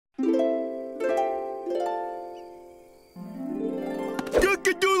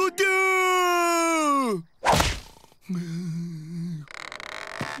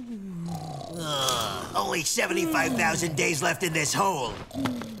only 75,000 days left in this hole.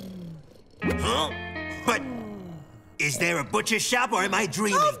 Huh? What? Is there a butcher shop or am I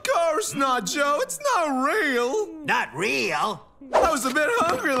dreaming? Of course not, Joe. It's not real. Not real? I was a bit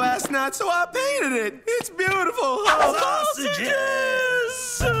hungry last night, so I painted it. It's beautiful. Sausages!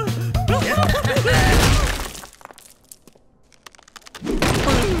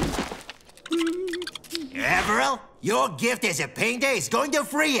 Averill, your gift as a painter is going to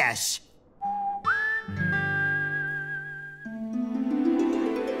free us.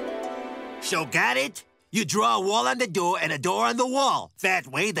 So got it? You draw a wall on the door and a door on the wall. That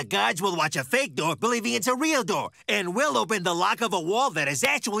way, the guards will watch a fake door believing it's a real door, and we'll open the lock of a wall that is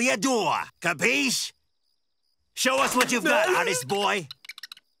actually a door. Capiche? Show us what you've got, artist boy.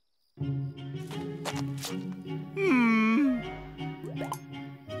 I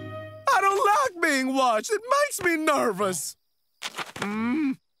don't like being watched. It makes me nervous.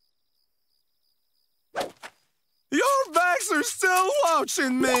 Your backs are still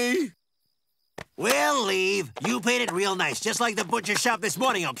watching me. We'll leave. You painted real nice, just like the butcher shop this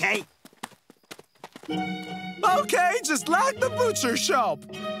morning, okay? Okay, just like the butcher shop.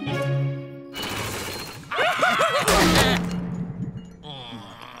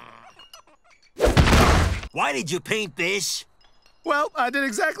 Why did you paint this? Well, I did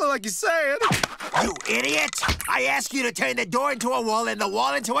exactly like you said. You idiot! I asked you to turn the door into a wall and the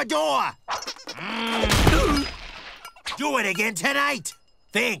wall into a door! Do it again tonight!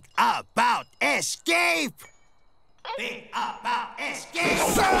 Think about escape! Think about escape!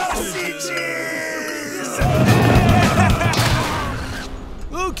 Sausages!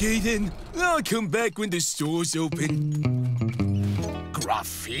 Okay, then. I'll come back when the store's open.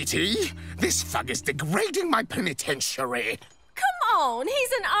 Graffiti? This thug is degrading my penitentiary. Come on,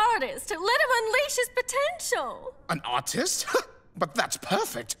 he's an artist. Let him unleash his potential. An artist? But that's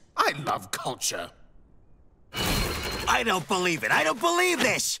perfect. I love culture. I don't believe it. I don't believe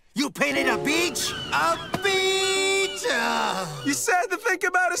this. You painted a beach? A beach? You said to think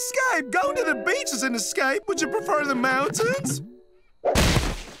about escape. Going to the beach is an escape. Would you prefer the mountains?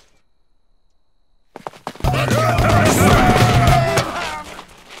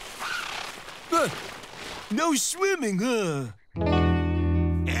 No swimming, huh?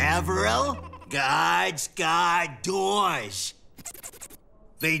 Averill, guards guard doors.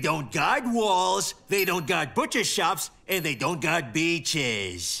 They don't guard walls, they don't guard butcher shops, and they don't guard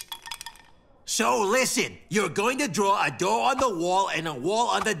beaches. So listen, you're going to draw a door on the wall and a wall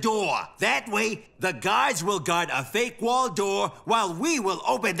on the door. That way, the guards will guard a fake wall door while we will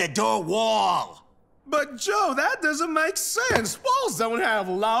open the door wall. But, Joe, that doesn't make sense. Walls don't have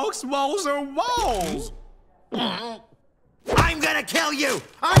locks. Walls are walls. I'm gonna kill you!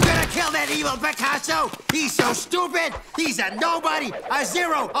 I'm gonna kill that evil Picasso! He's so stupid! He's a nobody, a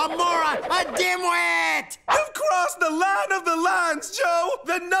zero, a moron, a dimwit! You've crossed the line of the lines, Joe!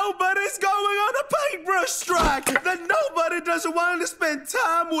 The nobody's going on a paintbrush strike! The nobody doesn't want to spend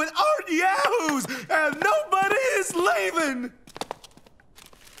time with art yahoos! And nobody is leaving!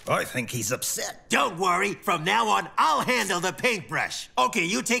 I think he's upset. Don't worry, from now on, I'll handle the paintbrush. Okay,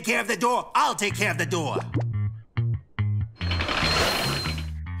 you take care of the door, I'll take care of the door.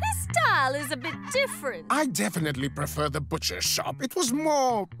 Is a bit different. I definitely prefer the butcher shop. It was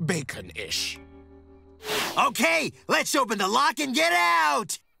more bacon-ish. Okay, let's open the lock and get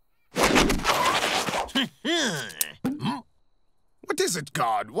out! What is it,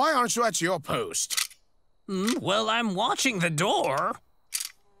 God? Why aren't you at your post? Well, I'm watching the door.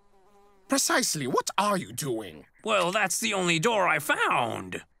 Precisely, what are you doing? Well, that's the only door I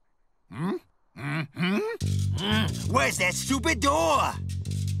found. Where's that stupid door?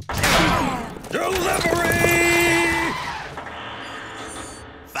 Delivery!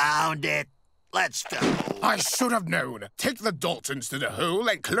 Found it. Let's go. I should have known. Take the Daltons to the hole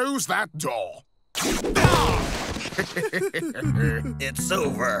and close that door. It's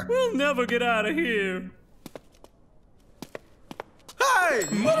over. We'll never get out of here. Hey,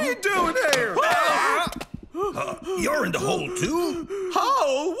 what are you doing here? You're in the hole, too?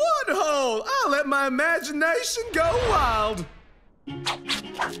 Hole? What hole? I'll let my imagination go wild.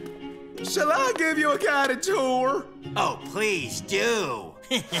 Shall I give you a guided tour? Oh, please do.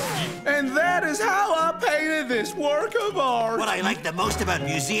 And that is how I painted this work of art. What I like the most about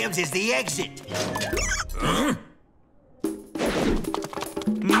museums is the exit. Huh?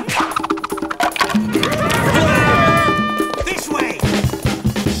 This way!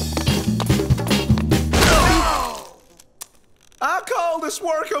 Oh! I call this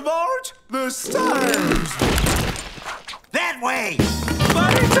work of art the stairs. That way!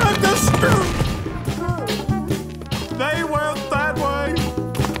 They took the spoon. They went that way.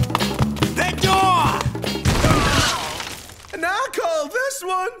 The door! call this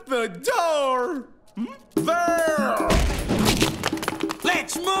one the door. There!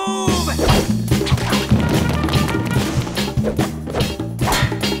 Let's move!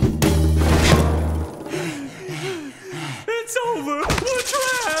 It's over! We're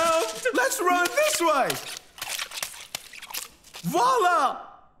trapped! Let's run this way! Voila!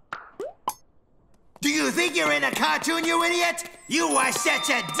 Do you think you're in a cartoon, you idiot? You are such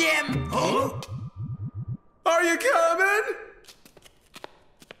a dim... Huh? Are you coming?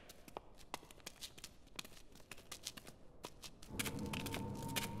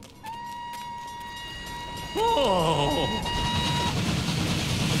 Oh!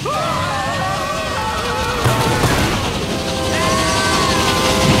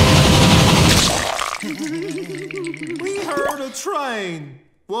 We heard a train.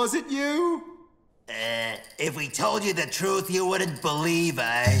 Was it you? If we told you the truth, you wouldn't believe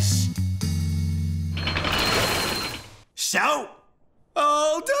us. So?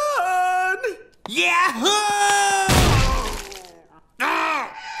 All done! Yahoo! Oh,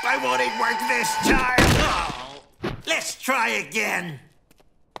 I won't work this time. Oh, let's try again.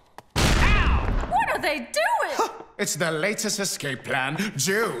 What are they doing? It's the latest escape plan.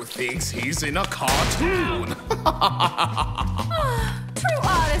 Joe thinks he's in a cartoon. True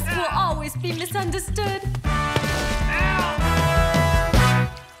artists will always be misunderstood.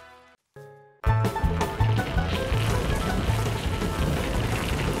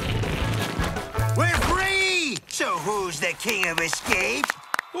 We're free! So who's the king of escape?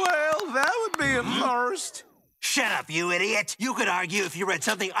 Well, that would be a first. Shut up, you idiot. You could argue if you read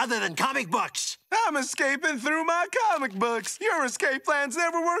something other than comic books. I'm escaping through my comic books. Your escape plans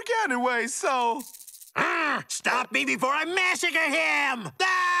never work anyway, so... Stop me before I massacre him!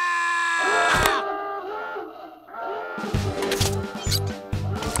 Ah!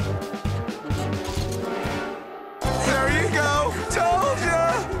 There you go. Told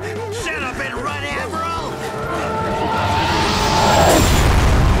ya. Shut up and run, Avril!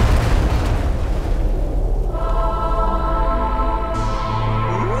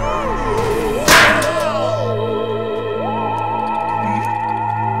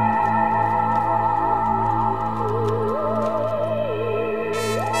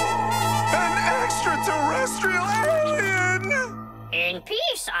 An extraterrestrial alien! In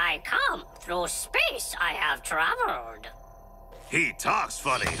peace I come, through space I have traveled. He talks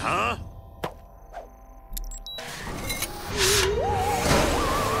funny, huh?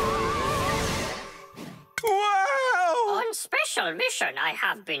 Wow! On special mission I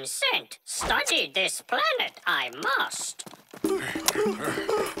have been sent. Study this planet I must.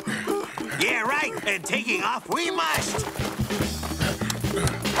 Yeah, right. And taking off we must.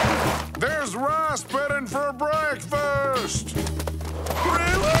 There's Rasputin for breakfast.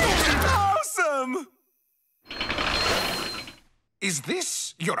 Really? Awesome! Is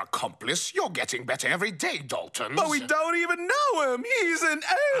this your accomplice? You're getting better every day, Daltons. But we don't even know him. He's an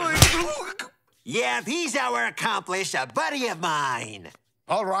alien. Yep, he's our accomplice, a buddy of mine.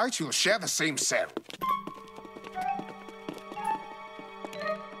 All right, you'll share the same cell.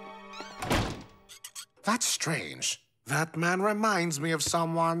 That's strange. That man reminds me of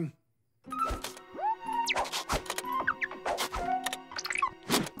someone.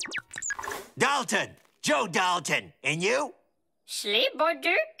 Dalton. Joe Dalton. And you?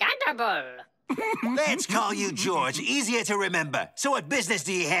 Sleep-o-do-gatable. Let's call you George. Easier to remember. So what business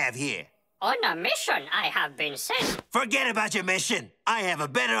do you have here? On a mission I have been sent. Forget about your mission. I have a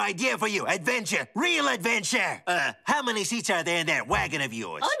better idea for you. Adventure. Real adventure. How many seats are there in that wagon of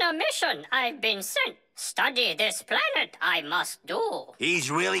yours? On a mission I've been sent. Study this planet I must do. He's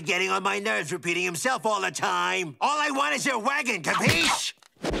really getting on my nerves, repeating himself all the time. All I want is your wagon, capiche?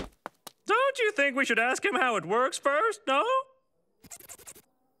 Don't you think we should ask him how it works first, no?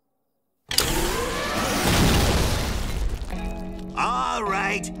 All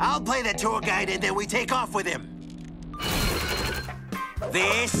right, I'll play the tour guide and then we take off with him.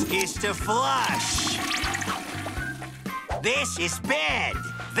 This is to flush. This is bed.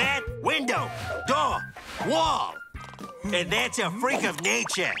 That window, door, wall. And that's a freak of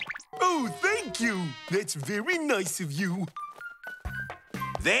nature. Oh, thank you. That's very nice of you.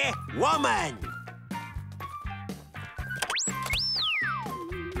 The woman.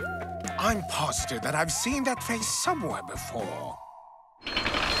 I'm positive that I've seen that face somewhere before.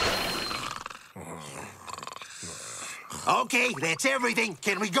 Okay, that's everything.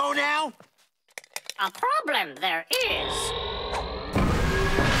 Can we go now? A problem there is.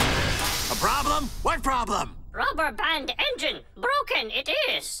 A problem? What problem? Rubber band engine. Broken it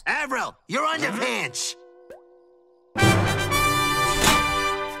is. Avril, you're underpants.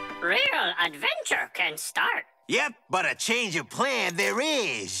 Real adventure can start. Yep, but a change of plan there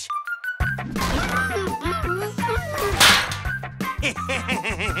is.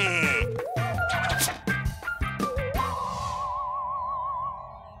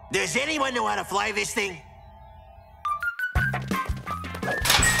 Does anyone know how to fly this thing?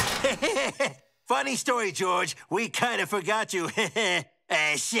 Funny story, George. We kind of forgot you.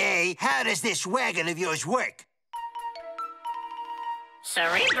 Say, how does this wagon of yours work?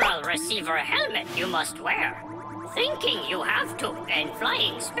 Cerebral receiver helmet you must wear. Thinking you have to, and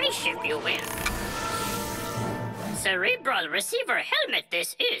flying spaceship you will. Cerebral receiver helmet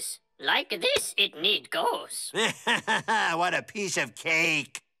this is. Like this it need goes. What a piece of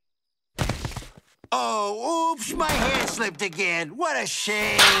cake. Oh, oops, my hand slipped again. What a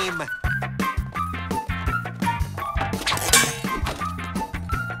shame.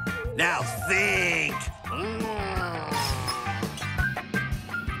 Now think.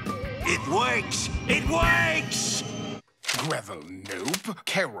 It works! It works! Greville, nope.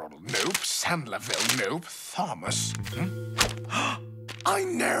 Carroll, nope. Sandlerville, nope. Thomas. I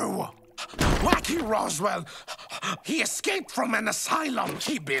know! Wacky Roswell! He escaped from an asylum.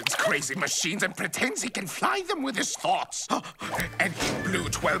 He builds crazy machines and pretends he can fly them with his thoughts. And he blew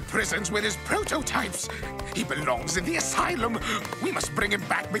 12 prisons with his prototypes. He belongs in the asylum. We must bring him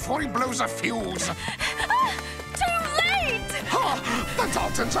back before he blows a fuse. Too late! The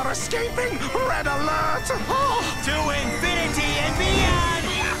Daltons are escaping! Red alert! To infinity and beyond!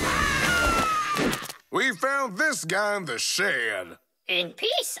 We found this guy in the shed. In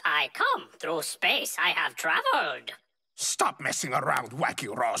peace I come, through space I have traveled. Stop messing around, Wacky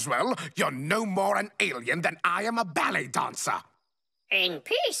Roswell. You're no more an alien than I am a ballet dancer. In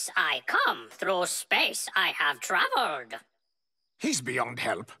peace I come, through space I have traveled. He's beyond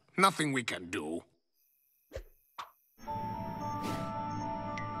help. Nothing we can do.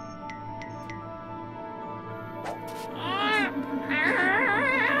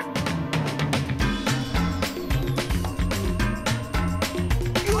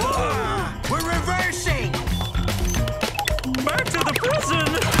 We're reversing! Back to the prison!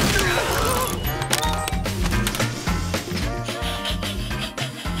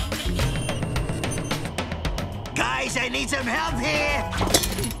 Guys, I need some help here!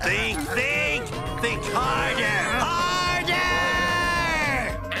 Think harder! Harder!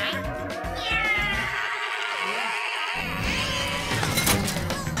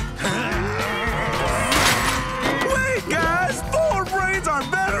 Wait, guys! 4 brains are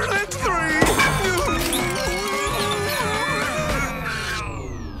better than 3!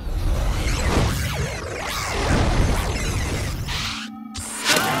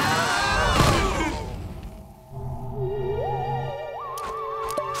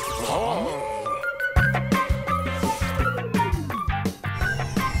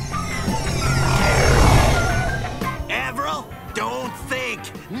 Avril, don't think!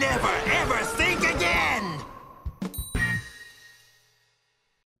 Never, ever think again!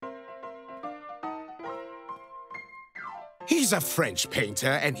 He's a French painter,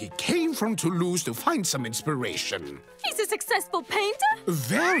 and he came from Toulouse to find some inspiration. He's a successful painter?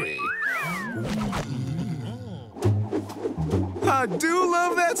 Very. I do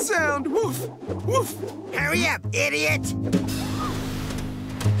love that sound. Woof, woof. Hurry up, idiot!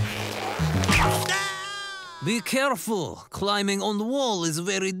 Be careful. Climbing on the wall is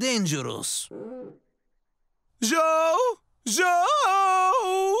very dangerous. Joe! Joe!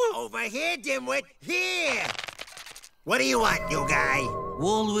 Over here, dimwit! Here! What do you want, you guy?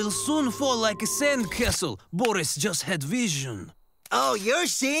 Wall will soon fall like a sandcastle. Boris just had vision. Oh, you're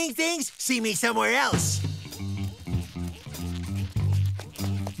seeing things? See me somewhere else.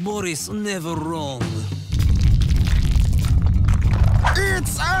 Boris never wrong.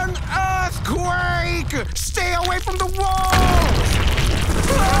 It's an earthquake! Stay away from the walls!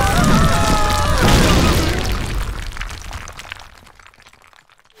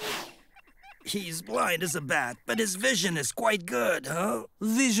 He's blind as a bat, but his vision is quite good, huh?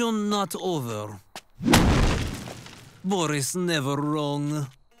 Vision not over. Boris never wrong.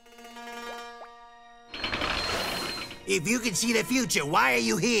 If you can see the future, why are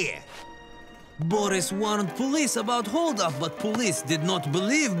you here? Boris warned police about holdup, but police did not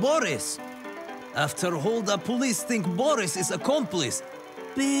believe Boris. After holdup, police think Boris is accomplice.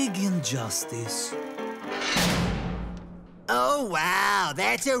 Big injustice. Oh, wow,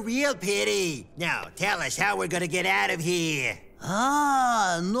 that's a real pity. Now, tell us how we're gonna get out of here.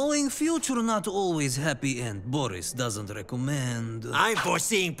 Knowing future not always happy end, Boris doesn't recommend. I'm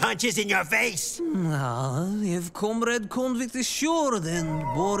foreseeing punches in your face. If Comrade Convict is sure, then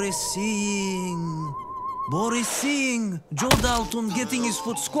Boris seeing... Boris seeing Joe Dalton getting his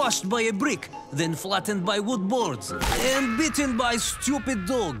foot squashed by a brick, then flattened by wood boards, and bitten by a stupid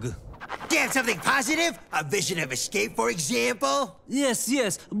dog. Do you have something positive? A vision of escape, for example?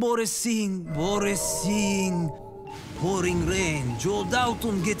 Yes, Boris seeing. Pouring rain, Joe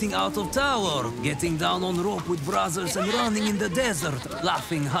Dalton getting out of tower, getting down on rope with brothers and running in the desert,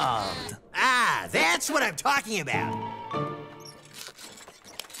 laughing hard. Ah, that's what I'm talking about.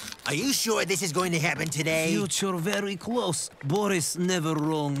 Are you sure this is going to happen today? Future very close. Boris never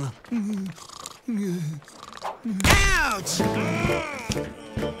wrong. Ouch!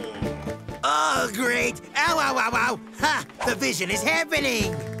 Oh, great! Ow, ow, ow, ow! Ha! The vision is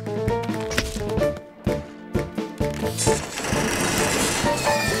happening!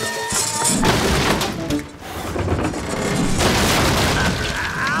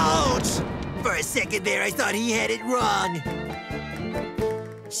 Ouch! For a second there, I thought he had it wrong.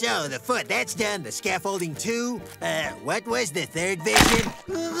 So, the foot, that's done. The scaffolding, too. What was the third vision?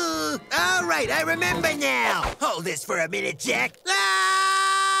 All right, I remember now. Hold this for a minute, Jack.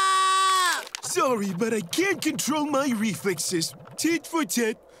 Ah! Sorry, but I can't control my reflexes. Tit for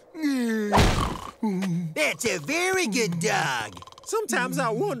tat. That's a very good dog. Sometimes I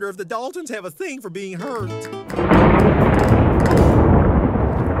wonder if the Daltons have a thing for being hurt.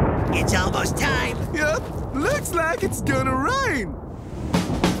 It's almost time. Yep, looks like it's gonna rain.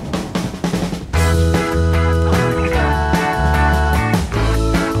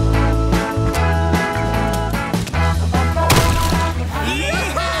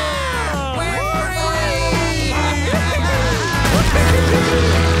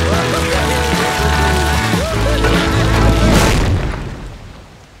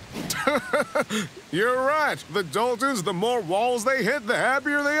 You're right. The Daltons, the more walls they hit, the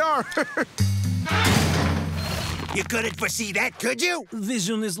happier they are. You couldn't foresee that, could you?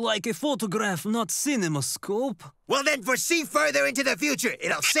 Vision is like a photograph, not cinemascope. Well, then foresee further into the future.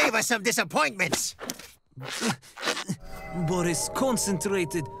 It'll save us some disappointments. Boris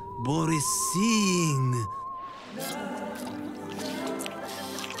concentrated. Boris seeing.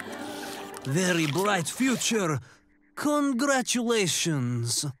 Very bright future.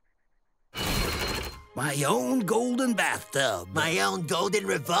 Congratulations. My own golden bathtub. My own golden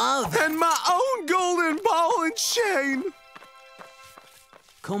revolver. And my own golden ball and chain.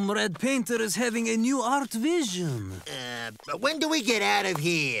 Comrade Painter is having a new art vision. But when do we get out of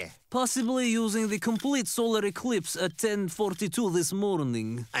here? Possibly using the complete solar eclipse at 10:42 this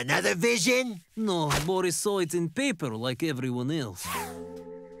morning. Another vision? No, Boris saw it in paper like everyone else.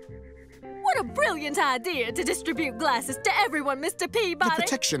 What a brilliant idea to distribute glasses to everyone, Mr. Peabody. The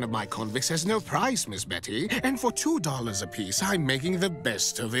protection of my convicts has no price, Miss Betty. And for $2 apiece, I'm making the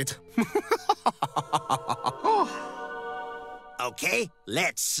best of it. Okay,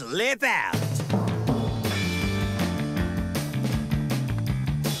 let's slip out.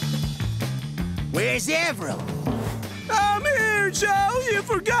 Where's Avril? I'm here, Joe. You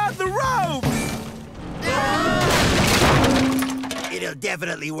forgot the rope. It'll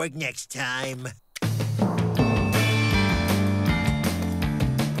definitely work next time.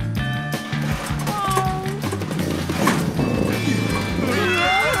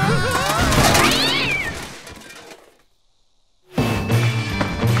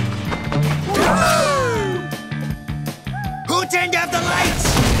 Who turned off the lights?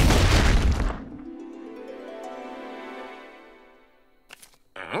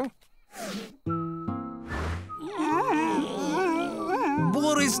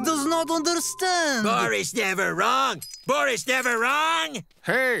 Boris does not understand. Boris never wrong. Boris never wrong.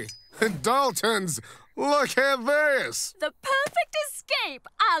 Hey, Daltons, look at this. The perfect escape.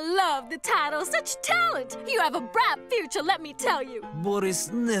 I love the title. Such talent. You have a bright future, let me tell you.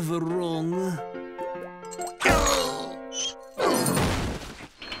 Boris never wrong.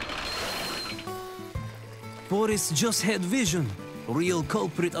 Boris just had vision. Real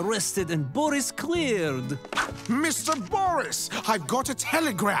culprit arrested and Boris cleared. Mr. Boris, I've got a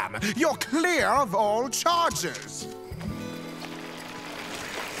telegram. You're clear of all charges.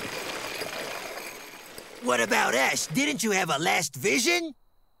 What about us? Didn't you have a last vision?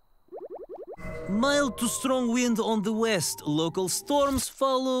 Mild to strong wind on the west. Local storms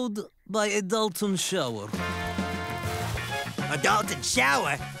followed by a Dalton shower. A Dalton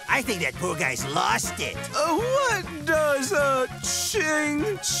shower? I think that poor guy's lost it. What does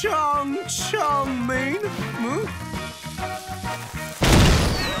ching chong chong mean? Huh?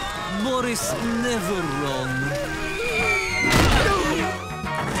 Boris never wrong.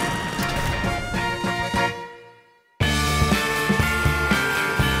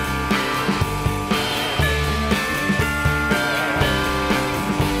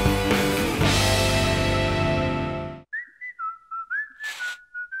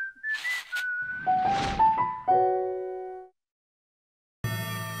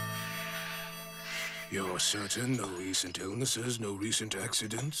 You're certain? No recent illnesses, no recent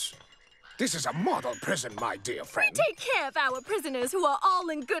accidents? This is a model prison, my dear friend. We take care of our prisoners who are all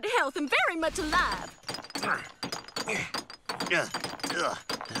in good health and very much alive.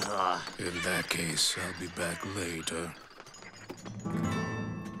 In that case, I'll be back later.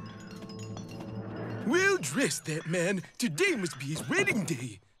 Well dressed, that man. Today must be his wedding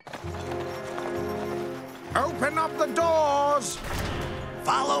day. Open up the doors!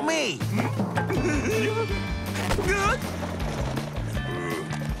 Follow me.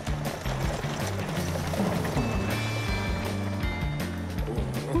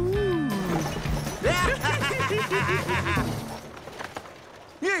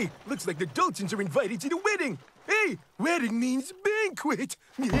 Hey, looks like the Daltons are invited to the wedding. Hey, wedding means banquet.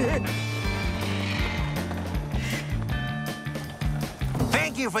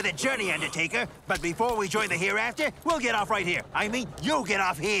 Thank you for the journey, Undertaker. But before we join the hereafter, we'll get off right here. I mean, you get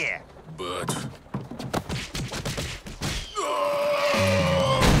off here. But...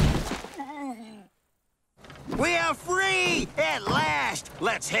 We are free at last.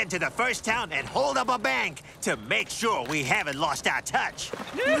 Let's head to the first town and hold up a bank to make sure we haven't lost our touch.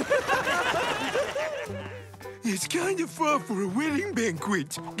 It's kind of far for a wedding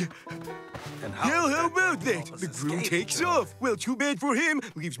banquet. And How about that? The groom takes off. Well, too bad for him.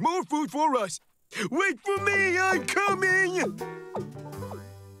 Leaves more food for us. Wait for me, I'm coming!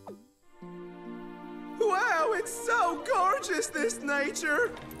 Wow, it's so gorgeous, this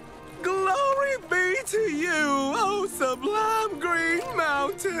nature. Glory be to you, oh sublime green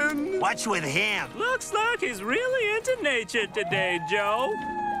mountain. What's with him? Looks like he's really into nature today, Joe.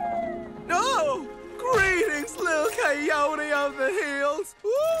 Oh, greetings, little coyote of the hills.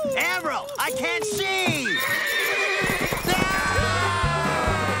 Woo. Avril, I can't see!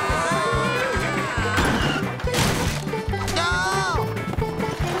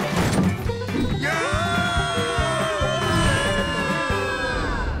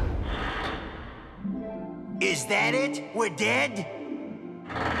 Is that it? We're dead?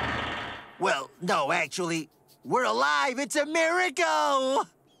 Well, no, actually, we're alive. It's a miracle!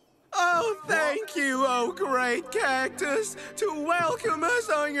 Oh, thank you, oh great cactus, to welcome us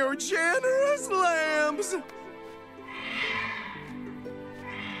on your generous lambs.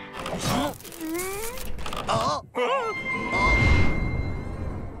 Oh,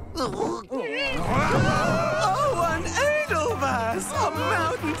 an edelweiss, a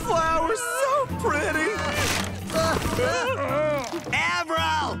mountain flower so pretty.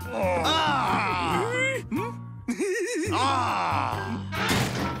 Avril!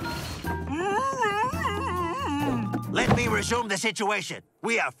 Let me resume the situation.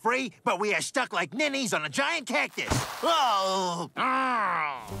 We are free, but we are stuck like ninnies on a giant cactus. Oh!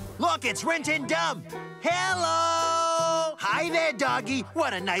 Look, it's Rin Tin Dum. Hello! Hi there, doggy.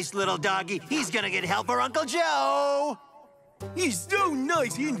 What a nice little doggy. He's gonna get help for Uncle Joe. He's so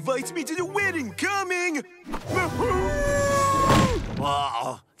nice, he invites me to the wedding coming.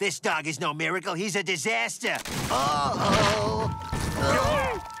 Whoa, this dog is no miracle. He's a disaster.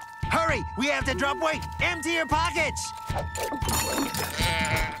 Hurry, we have to drop weight. Empty your pockets.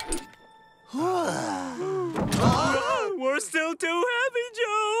 We're still too heavy,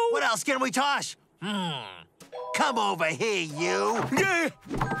 Joe. What else can we toss? Come over here, you.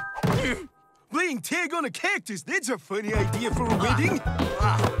 Playing tag on a cactus, that's a funny idea for a wedding.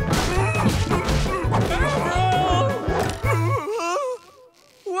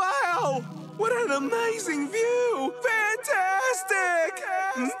 Wow, what an amazing view. Fantastic.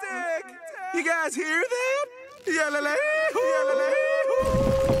 You guys hear that? Yalla-lay, yalla-lay.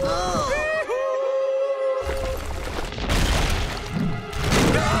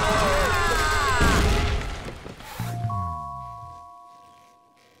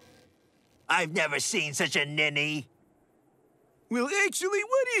 I've never seen such a ninny. Well, actually,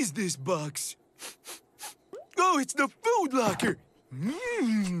 what is this box? Oh, it's the food locker.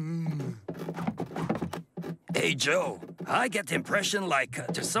 Hey, Joe, I get the impression like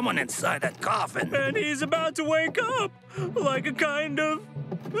there's someone inside that coffin. And he's about to wake up like a kind of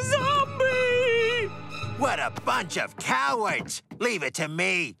zombie. What a bunch of cowards. Leave it to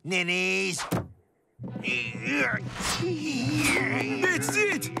me, ninnies. That's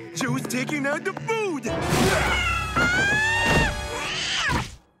it! Joe's taking out the food!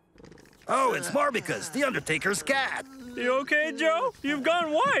 Oh, it's Barbica's, the Undertaker's cat. You okay, Joe? You've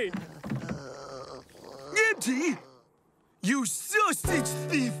gone white. Empty! You sausage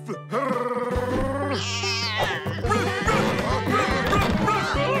thief!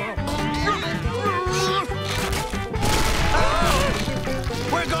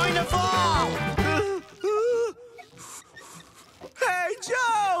 We're going to fall! Hey,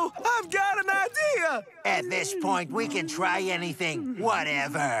 Joe! I've got an idea! idea! At this point, we can try anything,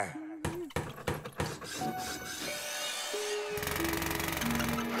 whatever.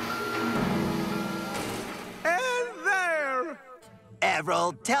 And there!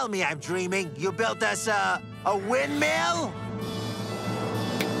 Avril, tell me I'm dreaming. You built us a windmill?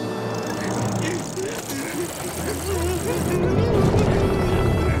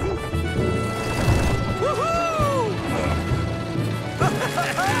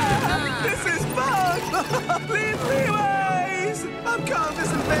 This is fun! Leeways! I'm calling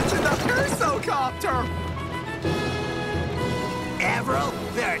this invention the Ursocopter! Avril,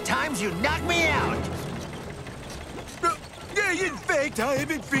 there are times you knock me out. In fact, I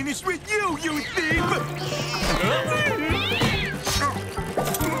haven't finished with you, you thief!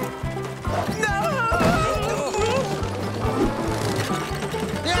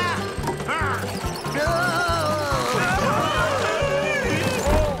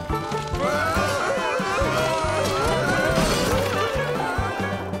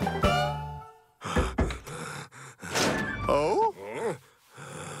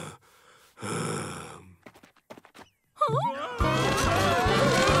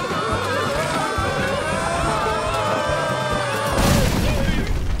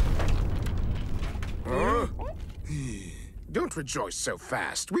 Don't rejoice so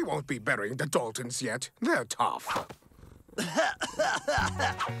fast. We won't be burying the Daltons yet. They're tough.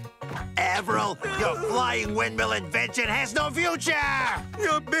 Avril, your flying windmill invention has no future!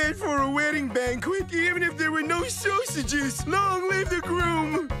 Not bad for a wedding banquet, even if there were no sausages. Long live the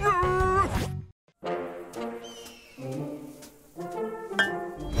groom!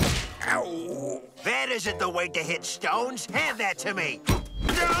 Ow! That isn't the way to hit stones. Hand that to me.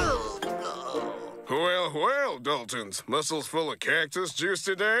 Well, well, Daltons. Muscles full of cactus juice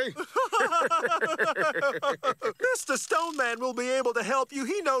today? Mr. Stoneman will be able to help you.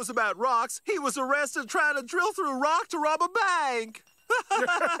 He knows about rocks. He was arrested trying to drill through rock to rob a bank.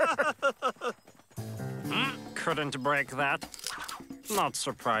 Couldn't break that. Not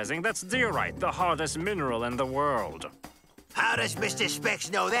surprising. That's diorite, the hardest mineral in the world. How does Mr.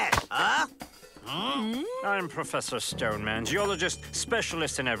 Specs know that, huh? I'm Professor Stoneman, geologist,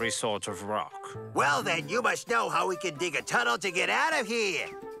 specialist in every sort of rock. Well, then, you must know how we can dig a tunnel to get out of here.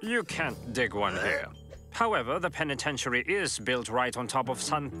 You can't dig one here. However, the penitentiary is built right on top of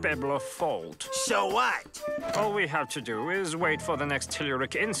San Pablo Fault. So what? All we have to do is wait for the next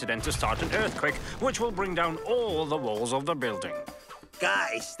telluric incident to start an earthquake, which will bring down all the walls of the building.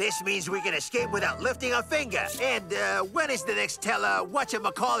 Guys, this means we can escape without lifting a finger. And, when is the next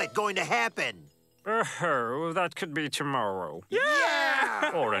whatchamacallit going to happen? Oh, that could be tomorrow. Yeah!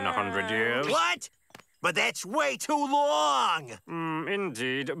 Or in 100 years. What? But that's way too long!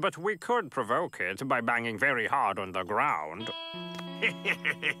 Indeed, but we could provoke it by banging very hard on the ground.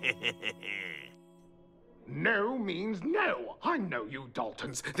 No means no. I know you,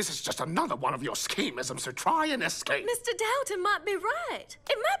 Daltons. This is just another one of your schemisms to try and escape. Mr. Dalton might be right.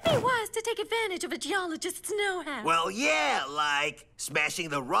 It might be wise to take advantage of a geologist's know-how. Well, yeah, like smashing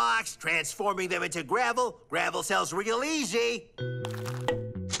the rocks, transforming them into gravel. Gravel sells real easy.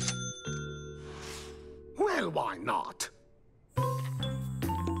 Well, why not?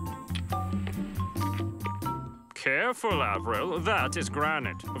 Careful, Avril. That is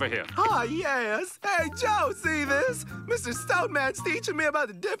granite. Over here. Ah, yes. Hey, Joe, see this? Mr. Stoneman's teaching me about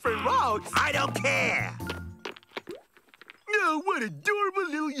the different rocks. I don't care. Oh, what adorable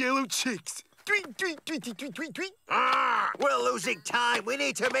little yellow chicks. Tweet, tweet, tweet, tweet, tweet, tweet. We're losing time. We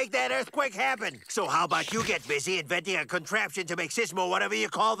need to make that earthquake happen. So how about you get busy inventing a contraption to make Sismo, whatever you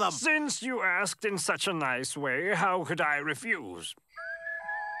call them? Since you asked in such a nice way, how could I refuse?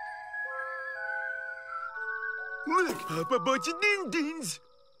 Look, up a bunch of din-dins.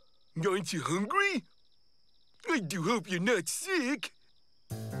 Aren't you hungry? I do hope you're not sick.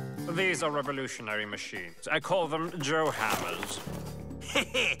 These are revolutionary machines. I call them Joe Hammers.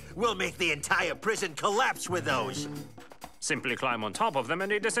 We'll make the entire prison collapse with those. Simply climb on top of them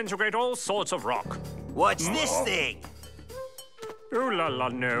and they disintegrate all sorts of rock. What's this thing? Ooh la la,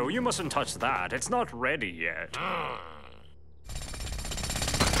 no. You mustn't touch that. It's not ready yet.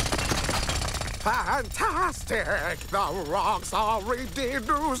 Fantastic! The rocks are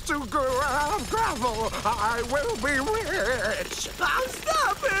reduced to gravel. I will be rich. Oh,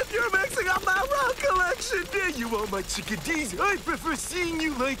 stop it! You're mixing up my rock collection. There you are, my chickadees. I prefer seeing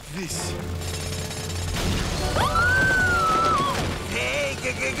you like this. Hey,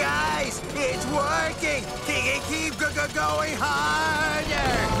 guys, it's working. Keep going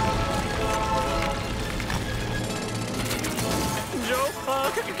harder. Joe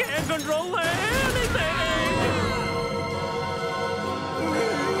Puck can't control anything!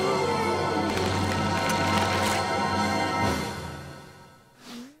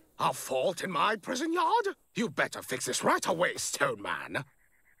 A fault in my prison yard? You better fix this right away, Stone Man.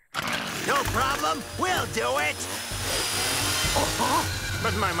 No problem. We'll do it.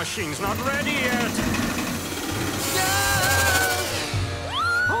 But my machine's not ready yet.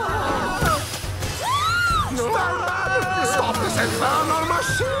 Stop this infernal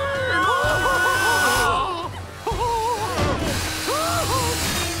machine!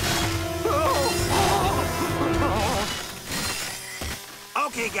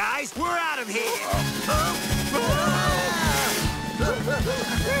 Okay, guys, we're out of here.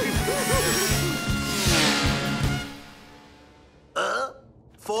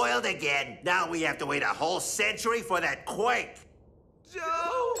 Foiled again. Now we have to wait a whole century for that quake.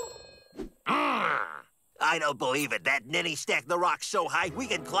 Joe! I don't believe it. That ninny stacked the rock so high we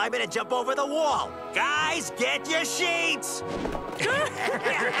can climb it and jump over the wall. Guys, get your sheets!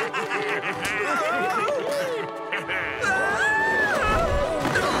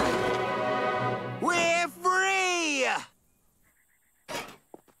 We're free!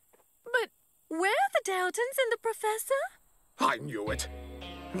 But where are the Daltons and the professor? I knew it.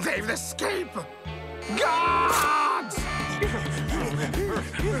 They've escaped! Guards!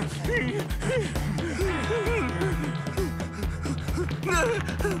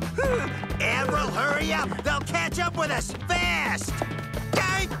 Avril, hurry up! They'll catch up with us fast!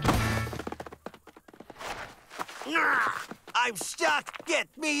 I'm stuck! Get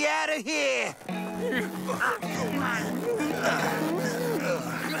me out of here!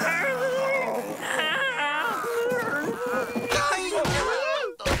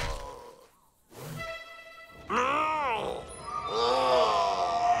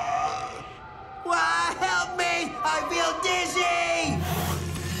 Help me! I feel dizzy!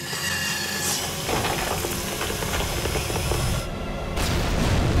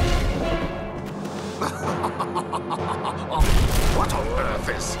 What on earth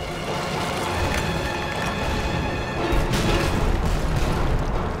is...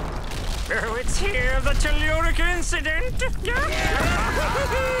 Oh, it's here, the telluric incident.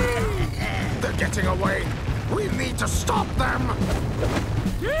 They're getting away. We need to stop them.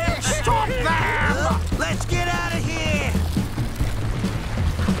 Stop them! Let's get out of here!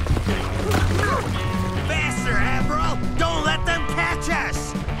 Faster, Avril! Don't let them catch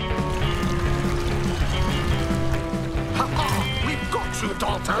us! We've got you,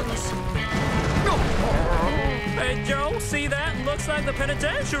 Daltons! Hey, Joe, see that? Looks like the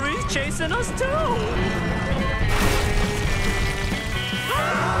penitentiary's chasing us, too!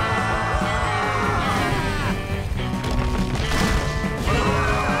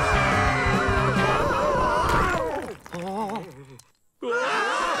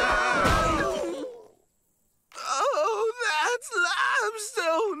 Oh, that's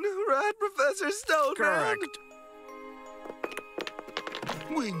limestone! Right, Professor Stone? Correct.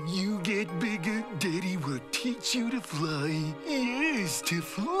 When you get bigger, Daddy will teach you to fly. Yes, to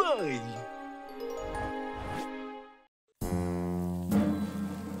fly.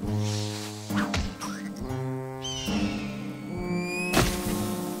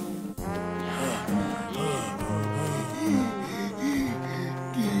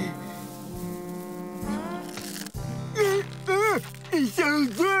 It's so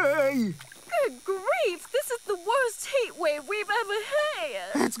dry. Good grief! This is the worst heat wave we've ever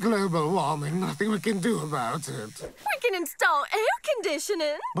had! It's global warming. Nothing we can do about it. We can install air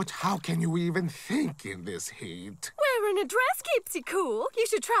conditioning! But how can you even think in this heat? Wearing a dress keeps you cool. You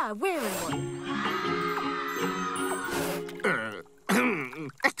should try wearing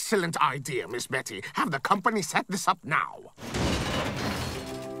one. Excellent idea, Miss Betty. Have the company set this up now.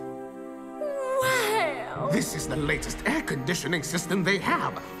 Wow! This is the latest air conditioning system they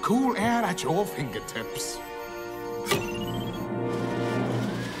have. Cool air at your fingertips.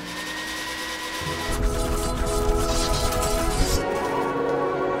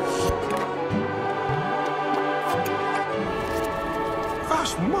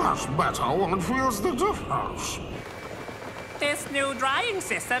 That's much better. One feels the difference. This new drying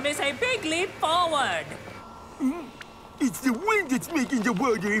system is a big leap forward. It's the wind that's making the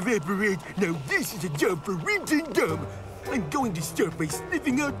water evaporate. Now this is a job for Rinse and Gum. I'm going to start by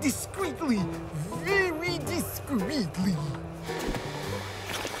sniffing out discreetly. Very discreetly.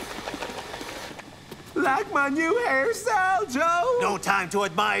 Like my new hairstyle, Joe? No time to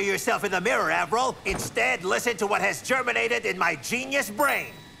admire yourself in the mirror, Avril. Instead, listen to what has germinated in my genius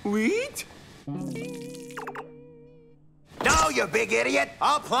brain. Wheat? No, you big idiot!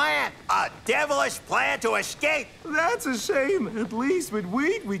 A plan! A devilish plan to escape! That's a shame. At least with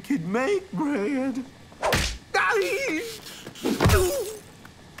wheat, we could make bread.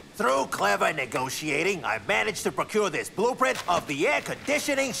 Through clever negotiating, I've managed to procure this blueprint of the air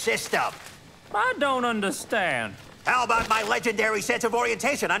conditioning system. I don't understand. How about my legendary sense of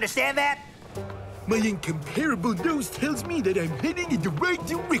orientation? Understand that? My incomparable nose tells me that I'm heading in the right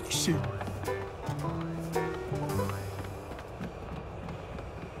direction.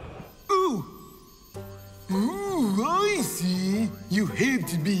 Ooh, I see. You have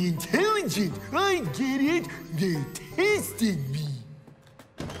to be intelligent. I get it. They're testing me.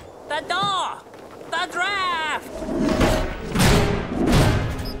 The door! The draft!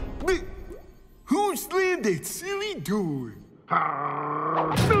 But who slammed that silly door?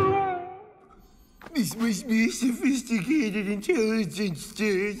 This must be a sophisticated intelligence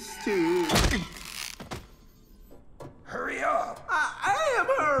test. Hurry up! I am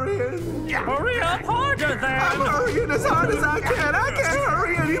hurrying. Hurry up harder, then! I'm hurrying as hard as I can. I can't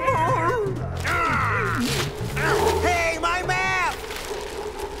hurry anymore. Hey, my map!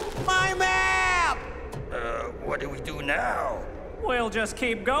 My map! What do we do now? We'll just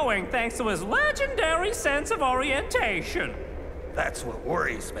keep going thanks to his legendary sense of orientation. That's what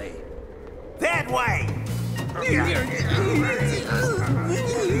worries me. That way!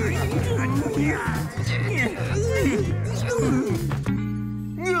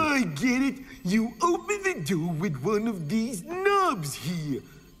 I get it. You open the door with one of these knobs here.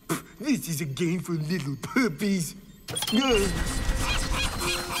 This is a game for little puppies.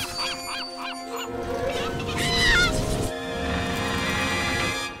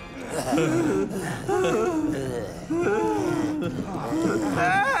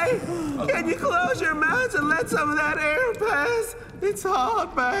 Hey, can you close your mouth and let some of that air pass? It's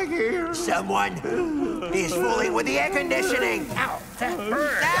hot back here. Someone is fooling with the air conditioning. Ow, that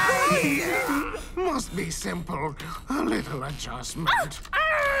hurt! Must be simple. A little adjustment.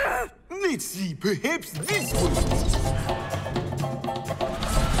 Let's see, perhaps this one.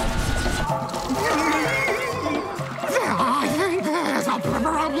 I think there's a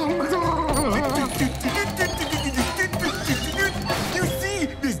problem. You see,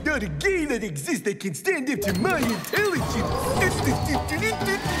 there's not a game that exists that can stand up to my intelligence.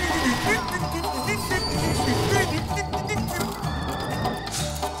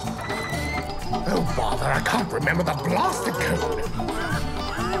 Oh, bother, I can't remember the blaster code.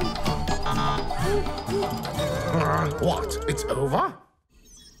 What? It's over?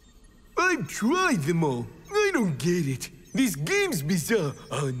 I've tried them all. I don't get it. This game's bizarre,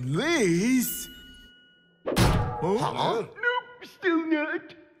 unless... Huh? Nope, still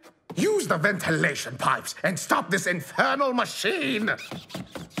not. Use the ventilation pipes and stop this infernal machine.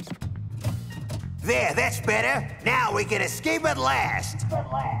 There, that's better. Now we can escape at last.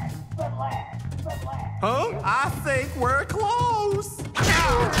 Huh? I think we're close.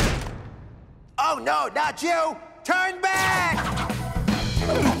 Oh, no, not you! Turn back!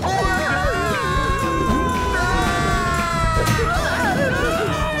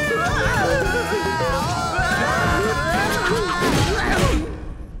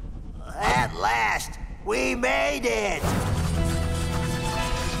 At last, we made it!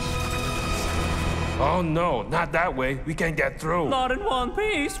 Oh no, not that way. We can't get through. Not in one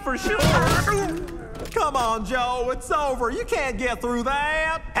piece, for sure. Come on, Joe. It's over. You can't get through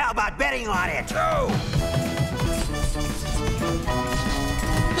that. How about betting on it? Joe!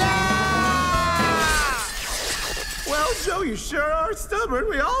 Well, Joe, you sure are stubborn.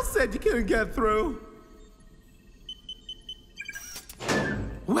 We all said you couldn't get through.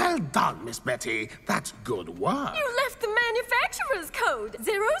 Well done, Miss Betty. That's good work. You left the manufacturer's code,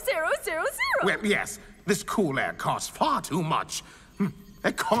 0000. Well, yes, this cool air costs far too much.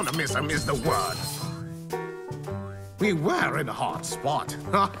 Economism is the word. We were in a hot spot.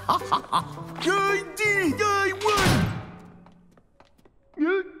 I did! I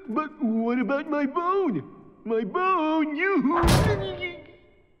won! But what about my bone? My bone, you...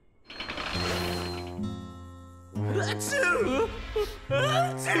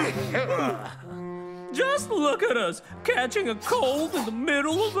 Just look at us, catching a cold in the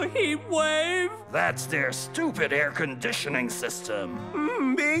middle of a heat wave. That's their stupid air conditioning system.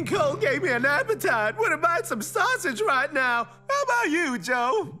 Being cold gave me an appetite. Would have bought some sausage right now. How about you,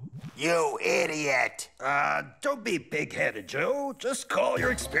 Joe? You idiot! Don't be big-headed, Joe. Just call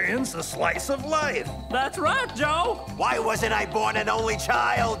your experience a slice of life. That's right, Joe. Why wasn't I born an only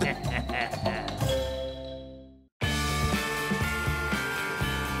child?